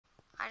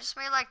just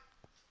made like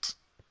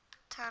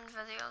 10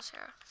 videos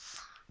here.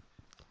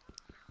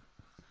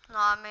 No,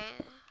 I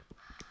made.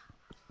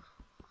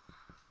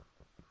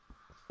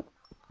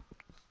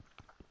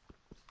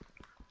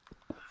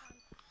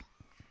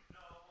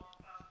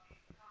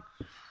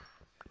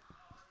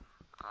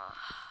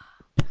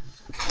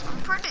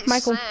 I'm pretty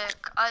Michael.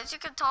 sick. As you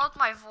can tell with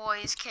my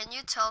voice, can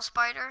you tell,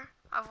 Spider?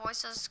 My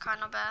voice is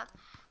kind of bad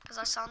because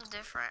I sound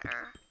different.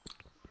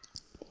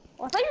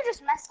 Well, I thought you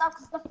just messed up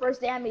because it's the first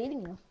day I'm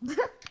meeting you.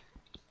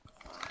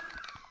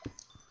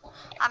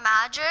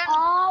 Imagine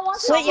wait,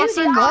 someone you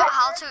seen forgot what?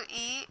 how to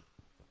eat.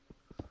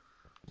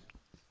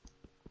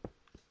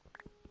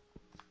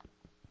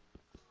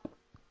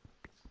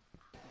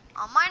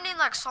 I might need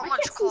like so I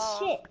much can't see coal.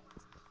 shit.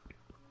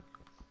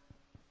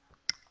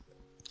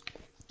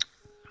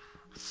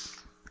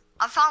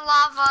 I found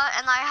lava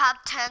and I had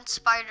 10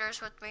 spiders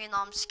with me. No,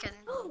 I'm just kidding.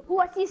 Ooh,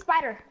 I see a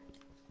spider.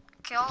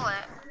 Kill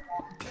it.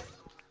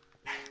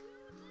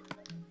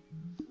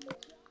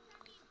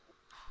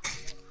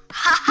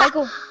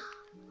 Michael.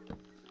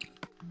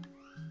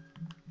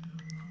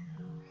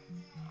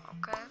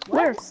 Okay.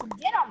 Where?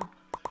 Get him.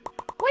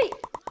 Wait.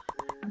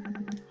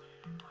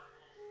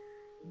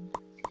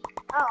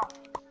 Oh.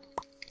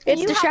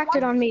 It's You have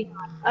distracted one on me.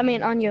 I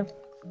mean, on you.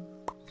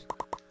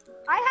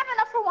 I have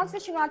enough for one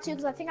fishing rod too,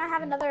 because I think I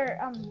have another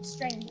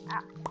string.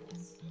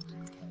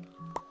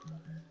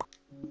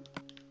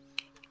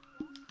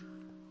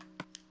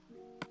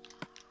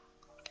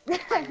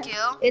 Thank you.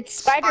 It's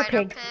Spider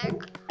Pig.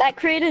 That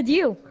created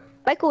you.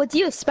 Michael, it's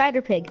you,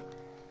 Spider Pig.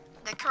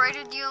 They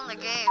created you in the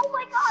game. Oh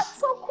my god,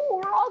 so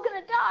cool. We're all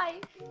gonna die.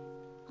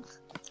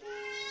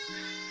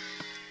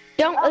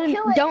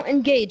 Don't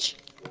engage.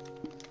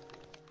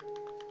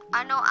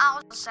 I know I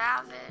was a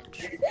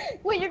savage.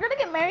 Wait, you're gonna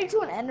get married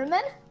to an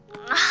Enderman?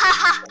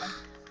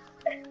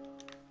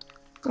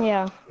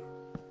 Yeah.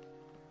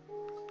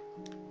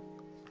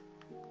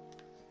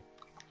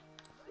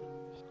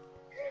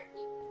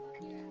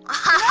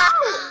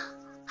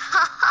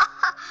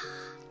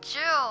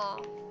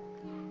 Chill.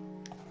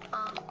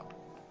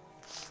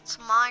 It's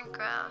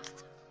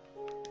Minecraft.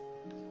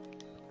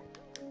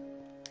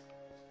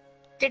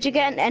 Did you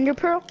get an ender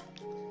pearl?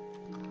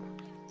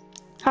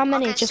 How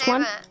many? Okay, Just save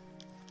one? it.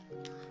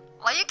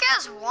 All you get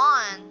is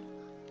one.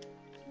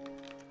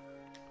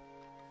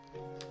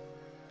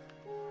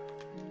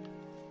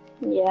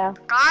 Yeah.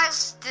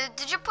 Guys,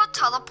 did you put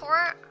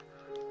teleport?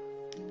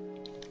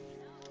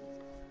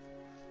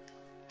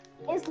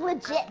 It's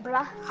legit,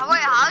 bruh.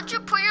 Wait, how'd you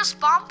put your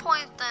spawn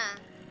point then?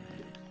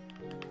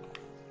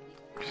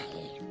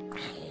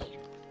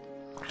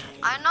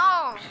 I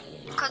know,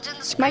 because in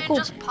the screen Michael. it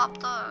just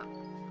popped up.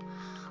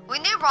 We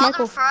need rotten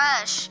Michael.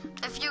 fresh.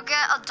 If you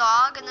get a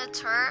dog and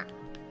it's hurt,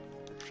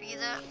 feed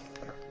it.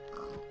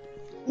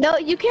 No,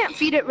 you can't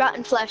feed it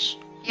rotten flesh.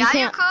 Yeah, you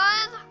can't.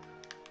 could.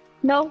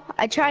 No,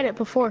 I tried it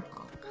before.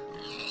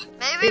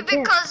 Maybe You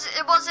can't. because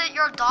it wasn't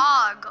your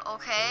dog,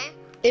 okay?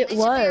 It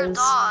needs to be your was.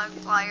 dog,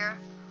 liar.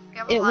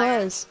 You It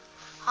liar. was.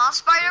 Huh,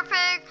 Spider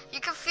Pig? You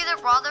can feed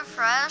it rotten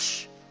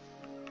fresh.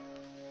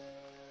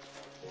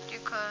 You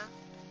could.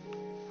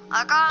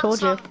 I got Told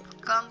some you.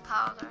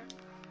 gunpowder.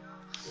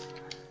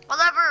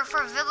 Whatever,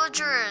 for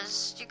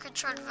villagers. You could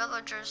trade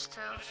villagers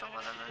too, so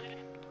whatever.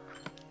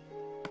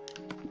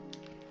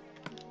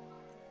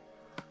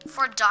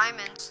 For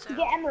diamonds too.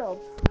 Get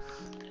emeralds.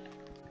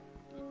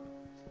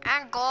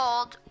 And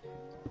gold.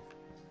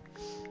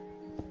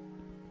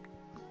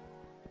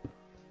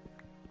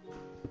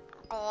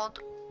 Gold.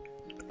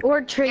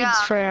 Or trades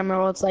Yeah. for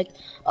emeralds, like,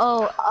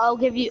 oh, I'll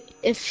give you,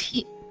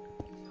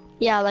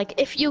 yeah, like,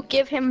 if you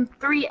give him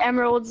 3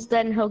 emeralds,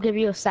 then he'll give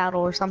you a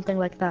saddle or something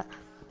like that.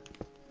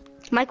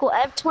 Michael, I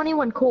have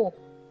 21 coal.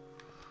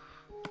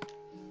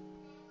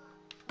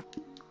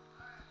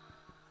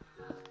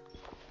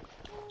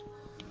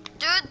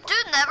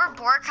 Dude never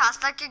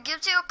broadcast, like it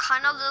gives you a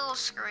kind of little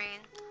screen.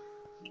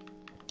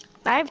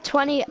 I have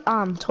 20,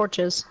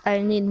 torches. I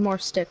need more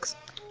sticks.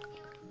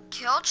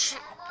 Kill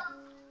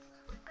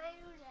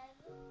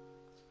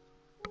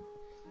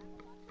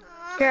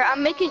Here,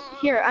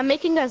 I'm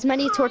making as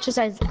many torches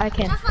as I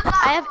can.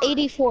 I have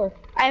 84.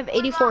 I have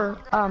 84,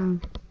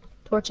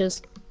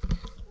 torches.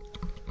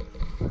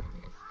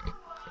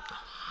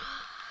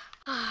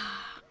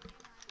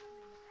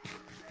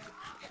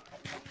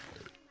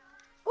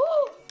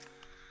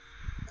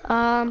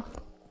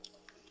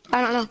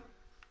 I don't know.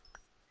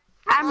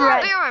 I'm I'll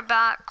red. be right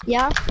back.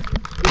 Yeah?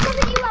 Because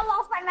of you, I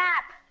lost my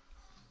map.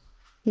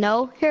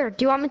 No? Here,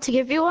 do you want me to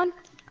give you one?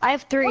 I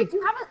have 3. Wait, do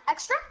you have an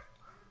extra?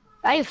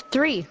 I have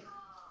 3.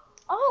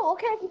 Oh,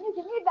 okay. Can you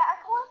give me that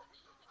one?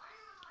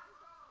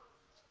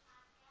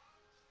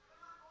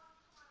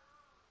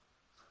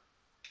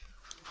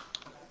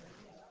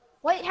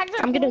 Wait,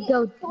 Hector, I'm gonna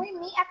go Can we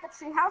meet at the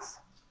tree house?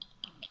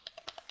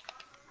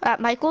 at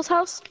Michael's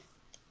house.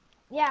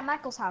 Yeah,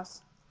 Michael's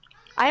house.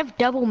 I have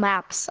double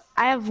maps.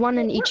 I have one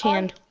in each where are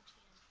hand.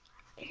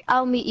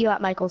 I'll meet you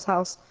at Michael's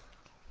house.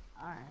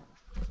 Alright.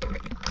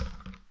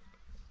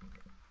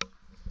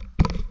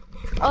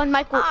 Oh, and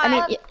Michael,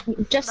 I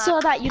mean, just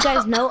so that you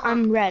guys know,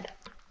 I'm red.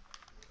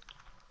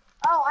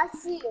 I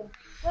see you.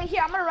 Wait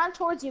here, I'm gonna run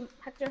towards you,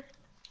 Hector.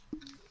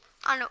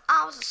 I know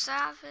I was a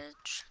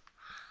savage.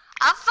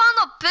 I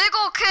found a big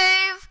old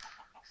cave.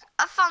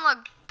 I found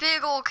a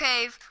big old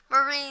cave.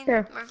 Marine.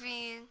 Here.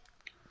 Ravine.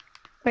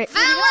 Wait,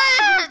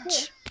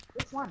 Village!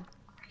 Which one?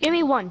 give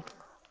me one.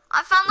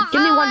 I found the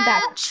Give me one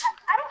back. village.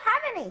 I don't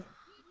have any.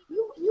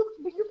 You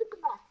get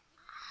them back.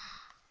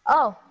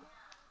 Oh,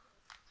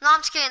 No, I'm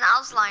just kidding. I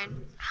was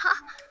lying.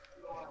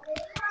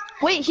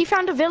 wait, he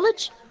found a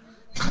village?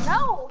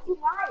 No, you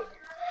lied.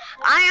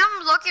 I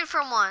am looking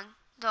for one,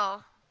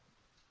 though.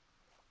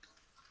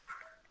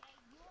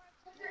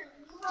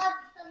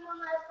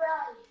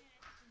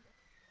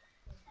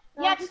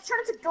 Yeah, just turn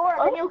it to door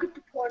and then you'll get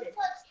deported.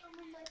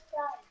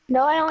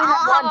 No, I I only don't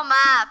have have one. a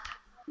map.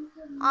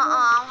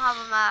 I don't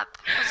have a map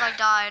because I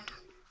died.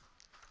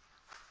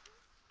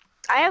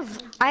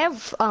 I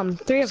have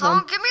three of Someone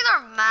them. give me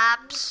their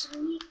maps.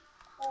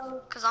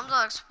 Because I'm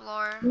the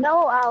explorer.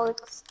 No,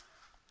 Alex.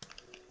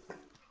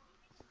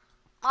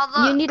 Oh,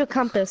 You look. need a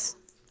compass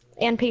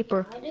and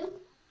paper.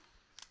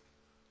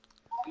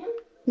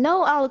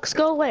 No, Alex,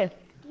 go away.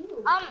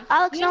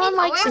 Alex, no one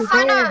likes you. Go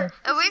away.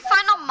 If we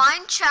find a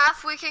mine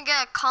shaft, we can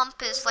get a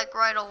compass like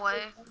right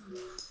away.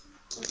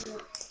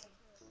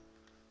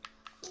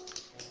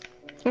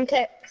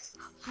 Okay.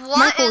 What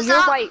Michael, is you're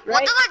that? right, What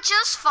right? did I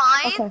just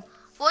find? Okay.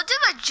 What did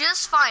I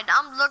just find?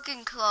 I'm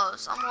looking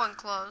close. I'm going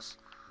close.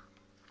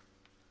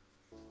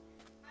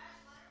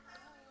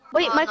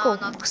 Wait, Oh, no, Michael,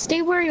 nothing.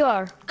 stay where you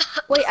are.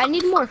 Wait, I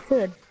need more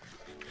food.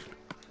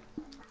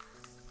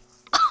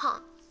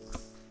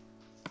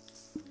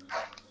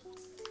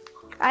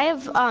 I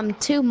have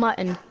 2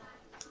 mutton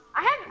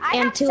I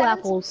and have 2 17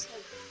 apples.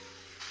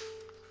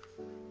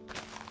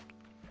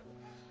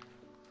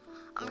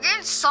 I'm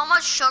getting so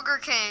much sugar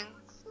cane.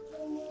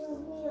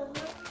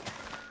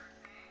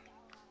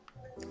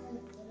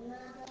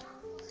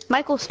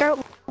 Michael, start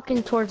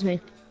walking towards me.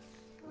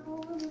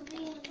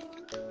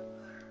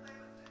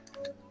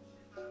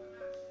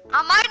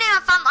 I'm mining.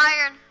 I found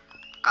iron.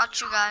 Got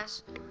you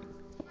guys.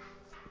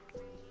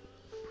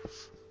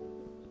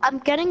 I'm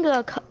getting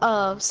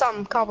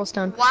some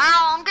cobblestone.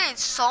 Wow, I'm getting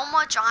so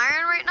much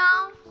iron right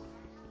now.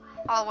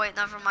 Oh wait,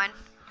 never mind.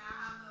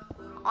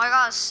 Oh, I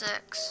got a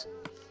 6.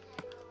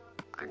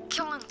 I'm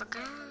killing the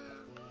game.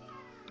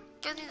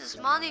 Getting this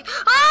money.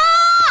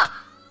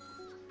 Ah!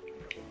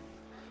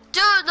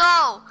 Dude,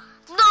 no,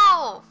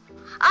 no.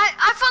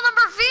 I found a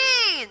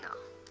ravine.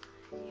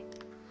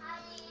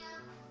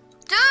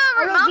 Dude,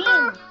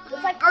 remember? ravine.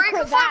 It's like Where a you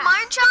can find crevasse.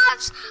 mine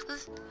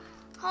shafts?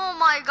 Oh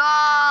my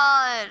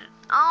god.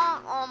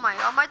 Oh my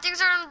god, my things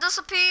are gonna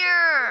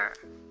disappear.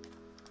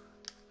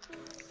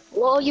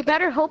 Well, you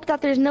better hope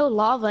that there's no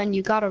lava and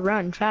you gotta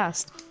run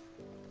fast.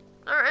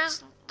 There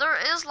is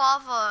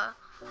lava.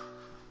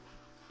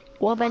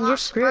 Well, then I'm you're not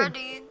screwed.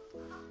 spreading.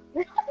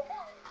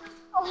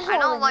 Oh, I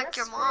don't then like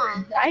you're your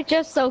mom. I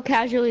just so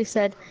casually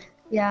said,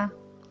 yeah.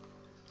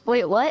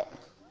 Wait, what?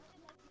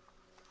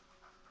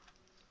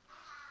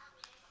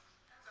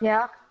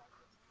 Yeah.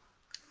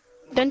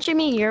 Don't you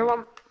mean your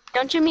mom?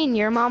 Don't you mean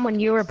your mom when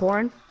you were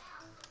born?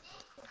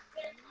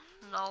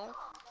 No.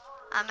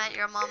 I met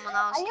your mom when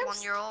I I am was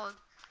 1 year old.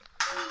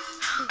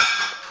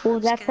 Well,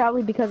 that's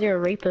probably because you're a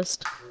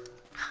rapist.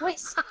 Wait,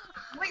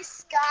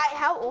 Sky,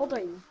 how old are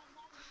you?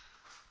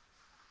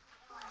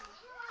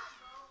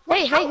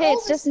 Hey, how hey, hey! old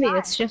It's is just me. Sky?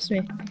 It's just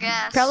me.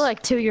 Guess. Probably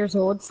like 2 years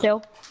old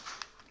still.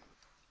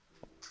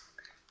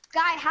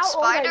 Sky, how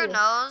old are Spider you?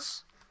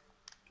 knows.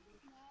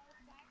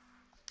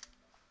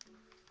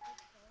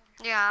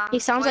 Yeah. He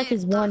sounds like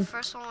he's the 1.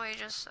 first one we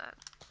just said.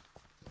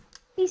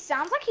 He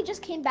sounds like he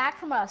just came back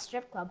from a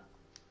strip club.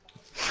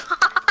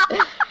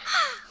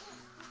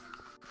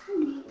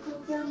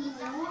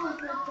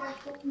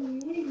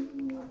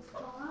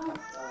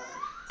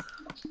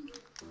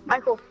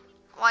 Michael,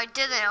 Well, I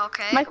didn't,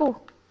 okay?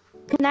 Michael,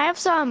 can I have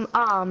some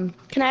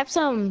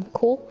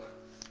coal?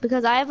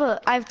 Because I have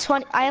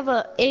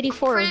a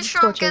 84 Pretty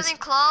sure torches. I'm getting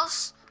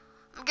close.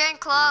 I'm getting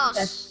close.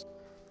 Yes.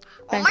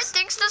 Will my Thanks.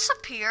 things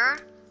disappear?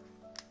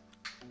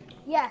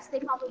 Yes, they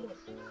probably did.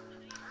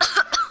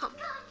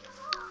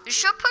 You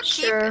should put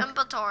Sure. keep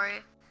inventory.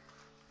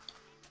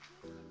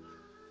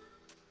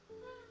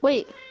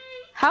 Wait,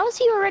 how is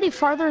he already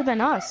farther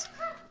than us?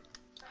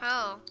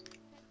 Who?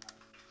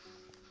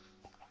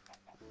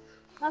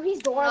 No, he's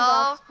Dora No,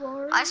 the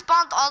Explorer. I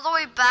spawned all the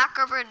way back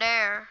over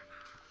there.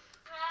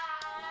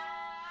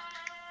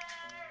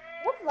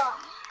 What the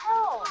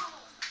hell?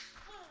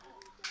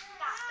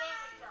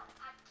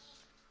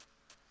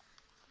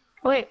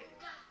 Wait.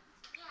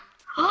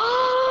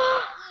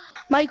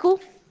 Michael,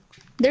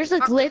 there's a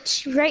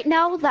glitch right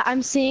now that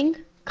I'm seeing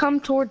come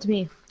towards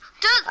me.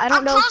 Dude, I don't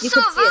I'm know if close you to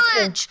can a see it, too.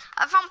 village.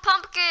 I found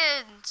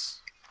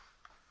pumpkins.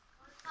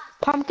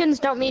 Pumpkins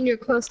don't mean you're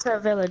close to a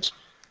village.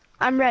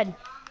 I'm red.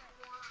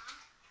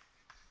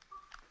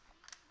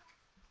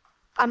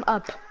 I'm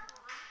up.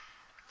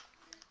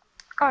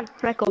 Come on,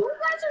 Michael. You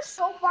guys are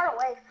so far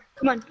away.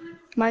 Come on,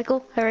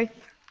 Michael, hurry.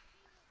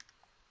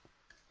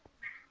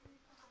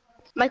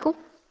 Michael,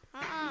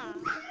 Mm-mm.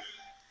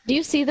 do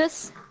you see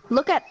this?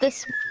 look at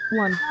this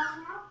one.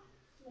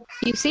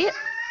 You see it?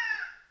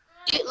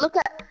 Look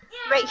at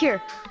right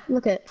here.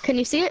 Look at. Can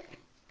you see it?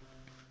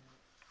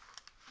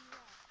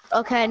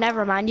 Okay,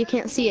 never mind. You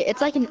can't see it.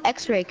 It's like an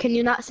X-ray. Can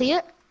you not see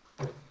it?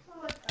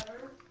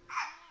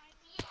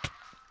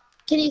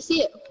 Can you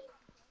see it?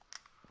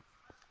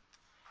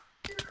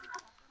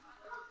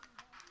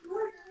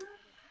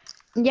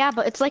 Yeah,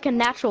 but it's like a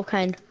natural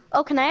kind.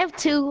 Oh, can I have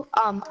 2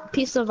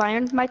 pieces of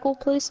iron, Michael,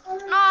 please? No,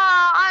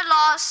 I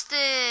lost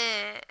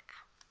it.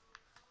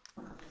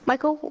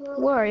 Michael,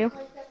 where are you?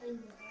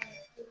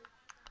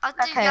 I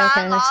think Okay, yeah,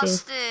 okay, I I see.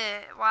 lost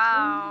it.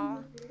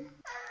 Wow.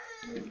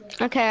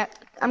 Okay,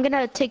 I'm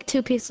gonna take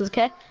 2 pieces,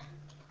 okay?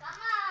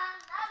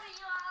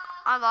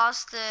 I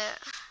lost it.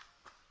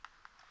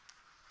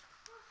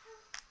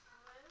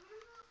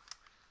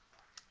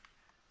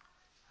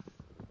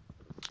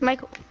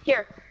 Michael,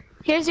 here.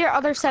 Here's your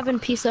other 7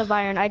 pieces of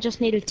iron. I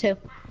just needed 2.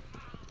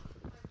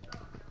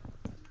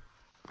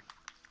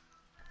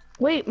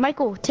 Wait,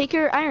 Michael, take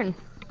your iron.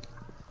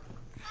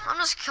 I'm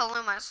just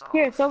killing myself.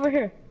 Here, it's over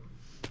here.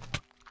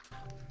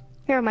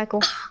 Here,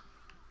 Michael.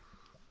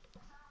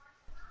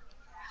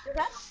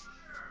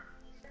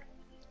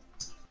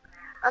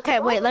 Okay,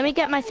 wait, let me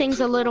get my things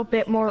a little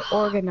bit more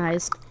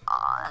organized.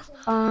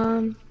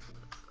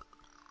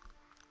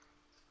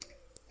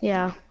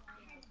 Yeah.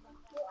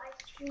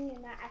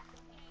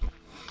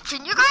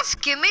 Can you guys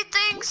give me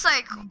things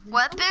like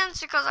weapons?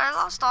 Because I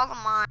lost all of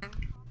mine.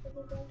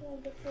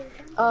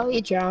 Oh, he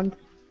drowned.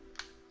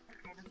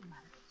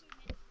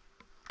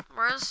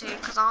 Where is he?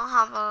 Because I don't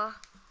have a...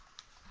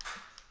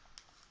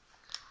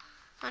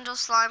 Angel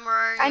Slime, where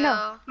are you? I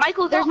know.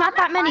 Michael, there's not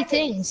that many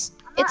things.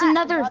 It's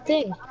another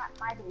thing.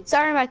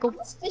 Sorry, Michael.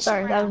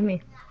 Sorry, that was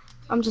me.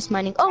 I'm just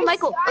mining. Oh,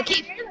 Michael,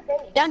 okay.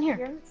 Down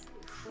here.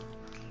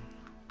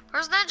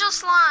 Where's Ninja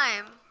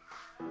Slime?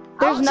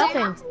 There's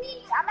nothing.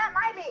 I'm at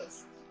my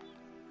base.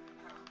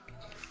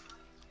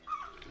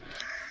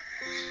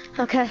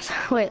 Okay,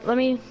 wait, let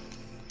me...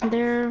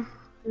 There...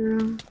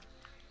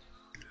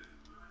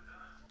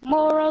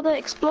 Mora the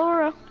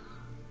Explorer.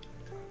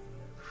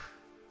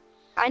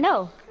 I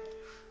know.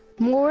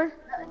 More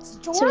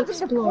Dora the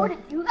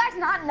Deported. Do you guys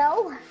not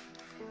know?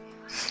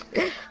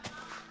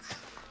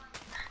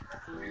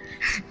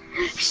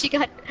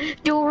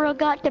 Dora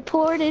got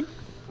deported.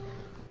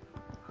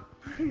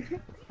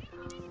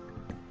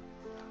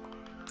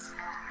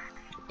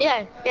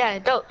 Yeah,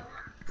 don't.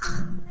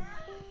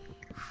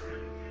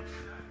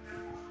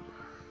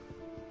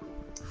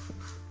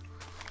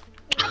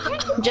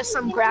 Just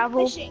some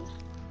gravel.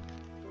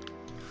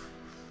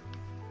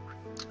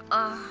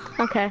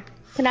 Okay.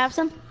 Can I have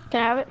some?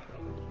 Can I have it?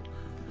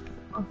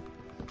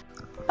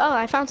 Oh,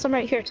 I found some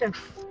right here too.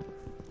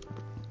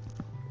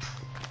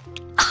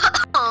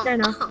 There,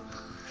 no.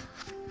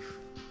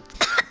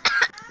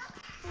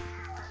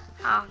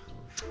 Oh.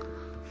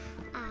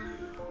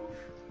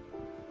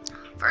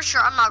 For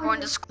sure, I'm not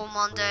going to school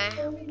Monday.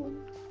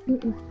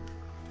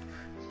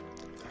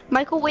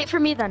 Michael, wait for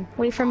me then.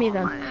 Wait for me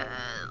then.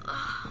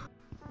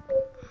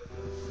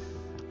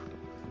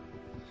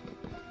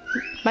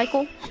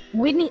 Michael,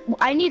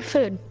 I need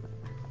food.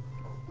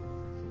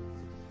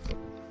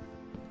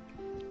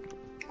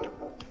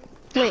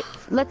 Wait,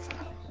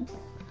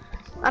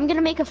 I'm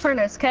gonna make a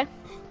furnace, okay?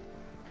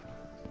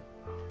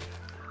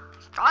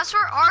 Guys,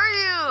 where are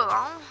you?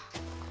 Oh.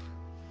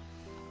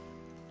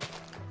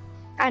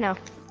 I know.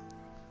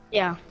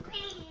 Yeah.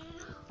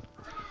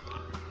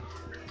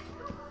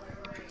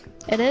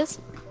 It is?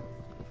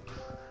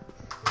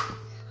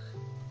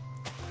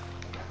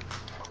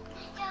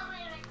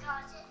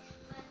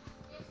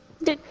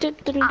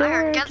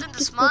 I'm getting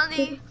this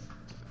money.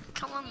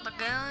 Killing the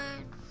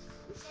gun.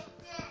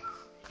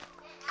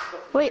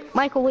 Wait,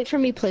 Michael, wait for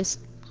me, please.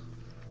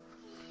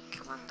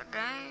 Killing the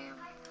game.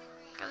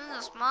 Getting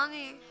this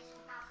money.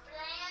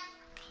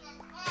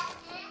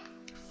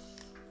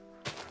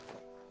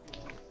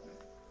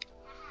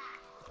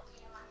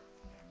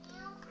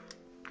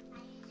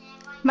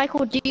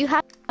 Michael, do you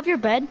have your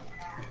bed?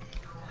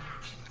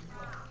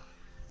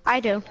 I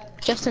do,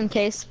 just in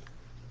case.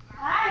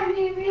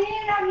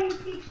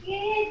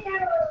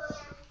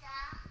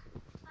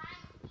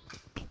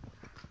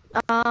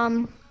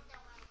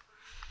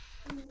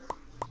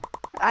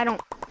 I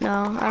don't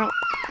know. I don't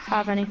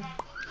have any.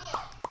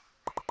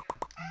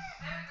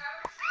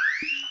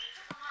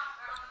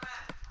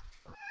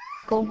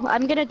 Cool.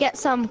 I'm gonna get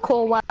some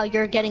coal while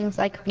you're getting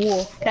like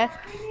wool, okay?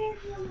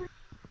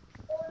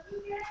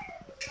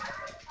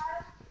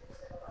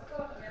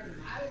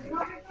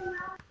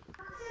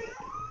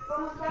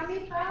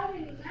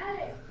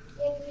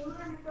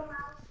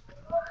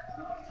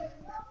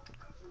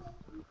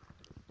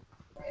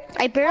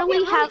 I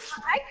barely have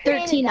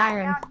 13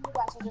 iron.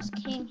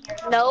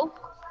 No?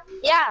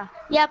 Yeah,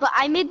 but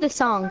I made the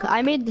song.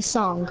 Well,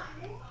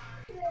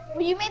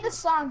 you made the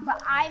song,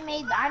 but I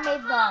made the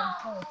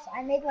verse.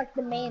 I made like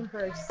the main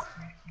verse.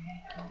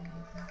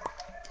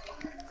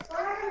 So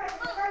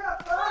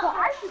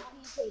I should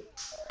be safe.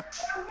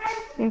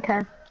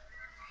 Okay.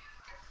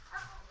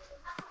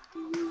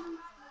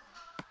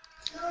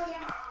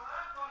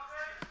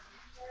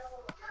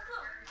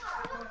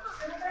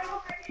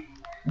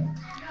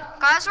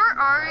 Guys, where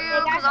are Hey you?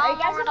 Cause guys, I are don't you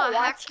know guys where gonna the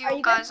watch? heck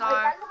you guys Are you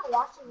are. guys gonna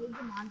watch the new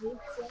Jumanji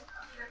soon?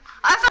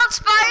 I found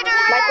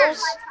Michael?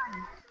 spiders!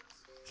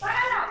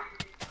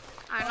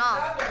 I know.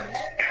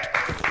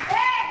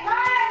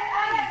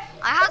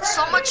 I had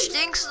so much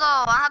things though.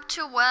 I have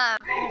 2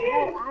 web.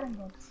 No, Adam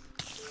did.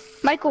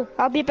 Michael,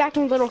 I'll be back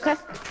in a little, okay?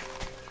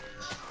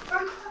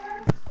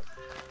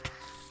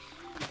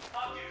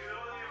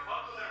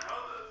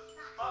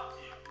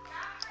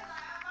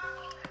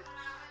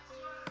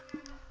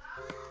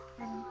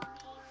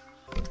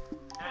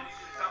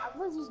 I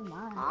was using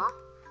mine. Huh?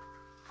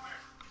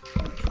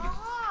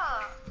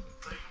 Oh.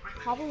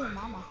 Probably your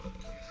mama.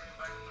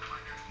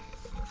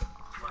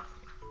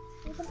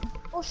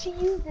 Well, she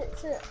used it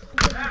to.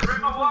 Hey,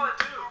 bring my wallet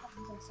too.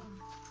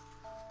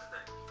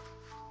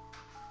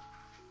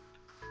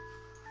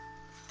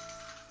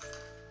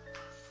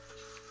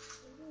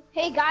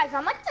 Hey guys,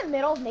 I'm like in the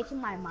middle of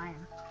making my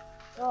mind.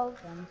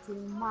 Welcome to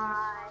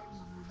my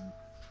mind.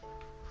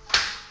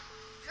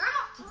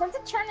 Since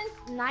it turned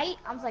into night,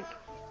 I'm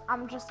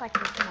just like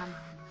making my mind.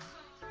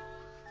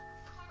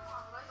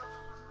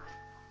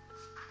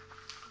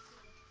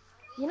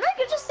 You know, you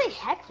could just say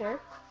Hector.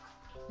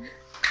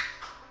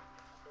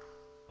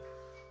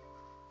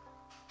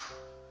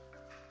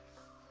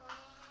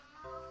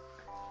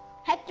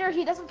 Hector,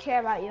 he doesn't care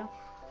about you.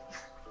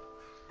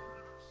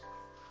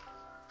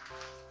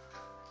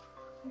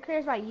 Who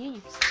cares about you, you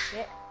piece of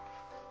shit?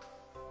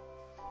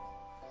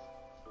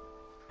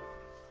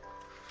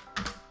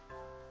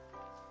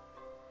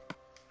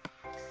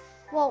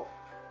 Well,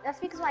 that's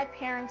because my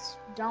parents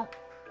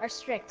are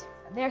strict.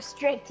 They're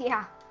strict,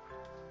 yeah.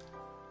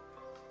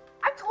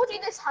 I've told you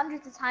this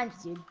hundreds of times,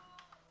 dude.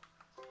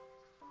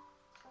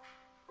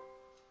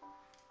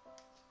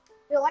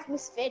 You're like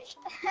Miss Fitch.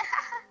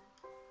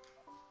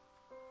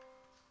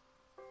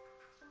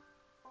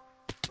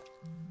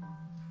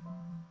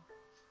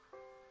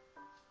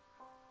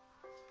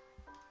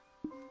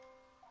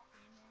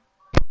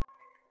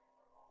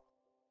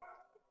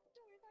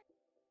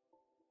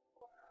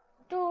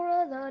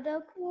 Dora the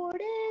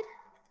Deported.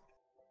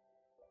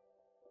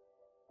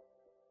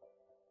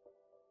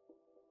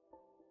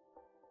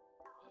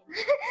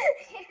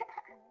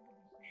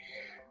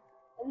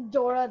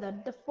 Dora the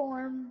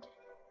Deformed.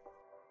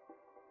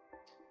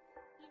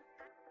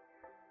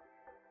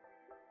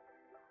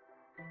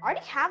 I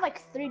already have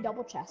like 3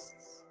 double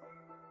chests.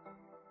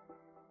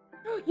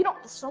 You know,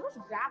 there's so much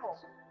gravel.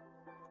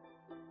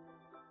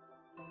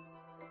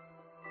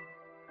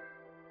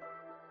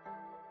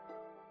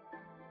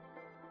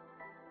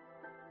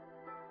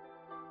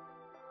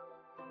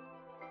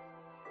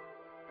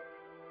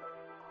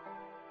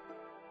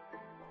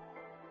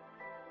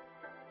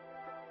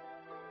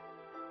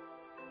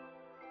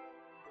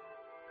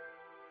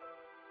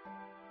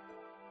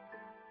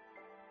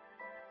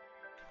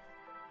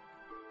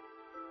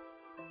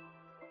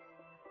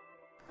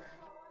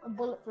 A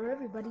bullet for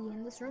everybody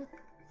in this room.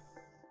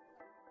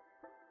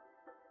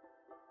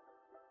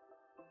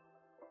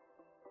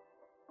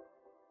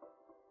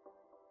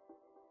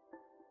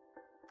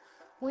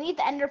 We need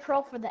the Ender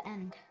Pearl for the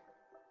end.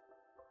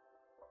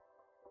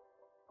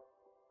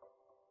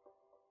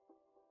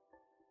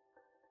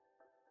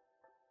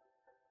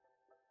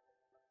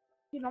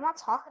 Dude, I'm not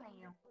talking to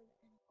you.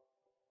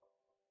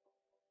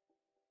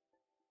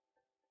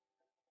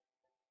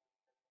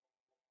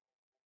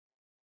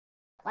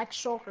 Like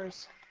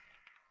shulkers.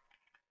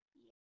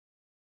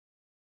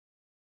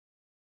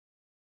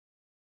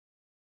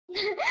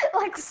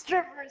 Like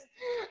strippers.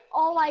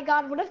 Oh my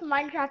god, what if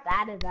Minecraft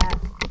added that?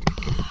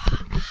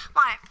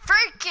 My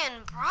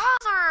freaking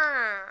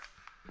brother!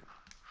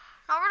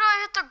 How did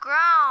I hit the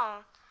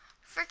ground?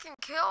 Freaking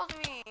killed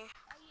me.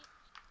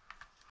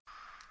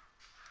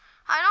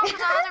 I know,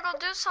 because I had to go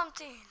do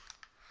something.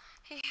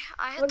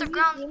 I hit What the are you,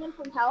 ground. demon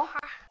from hell?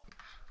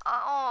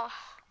 Oh.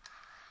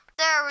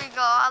 There we go.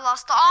 I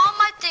lost all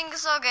my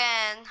things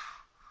again.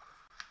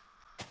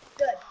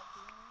 Good.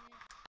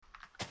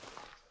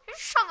 You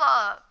shut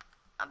up.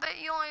 I bet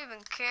you don't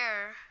even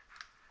care.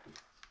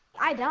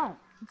 I don't.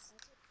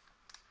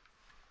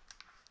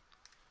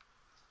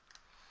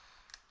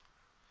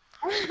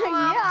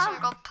 Well, Yeah. so we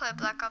go play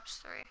Black Ops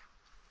 3.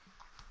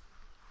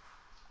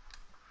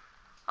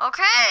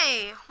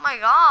 Okay. Oh my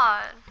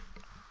god.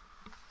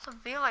 To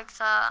be like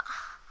that.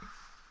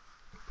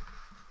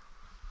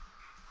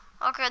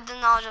 Okay, then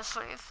I'll just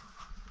leave.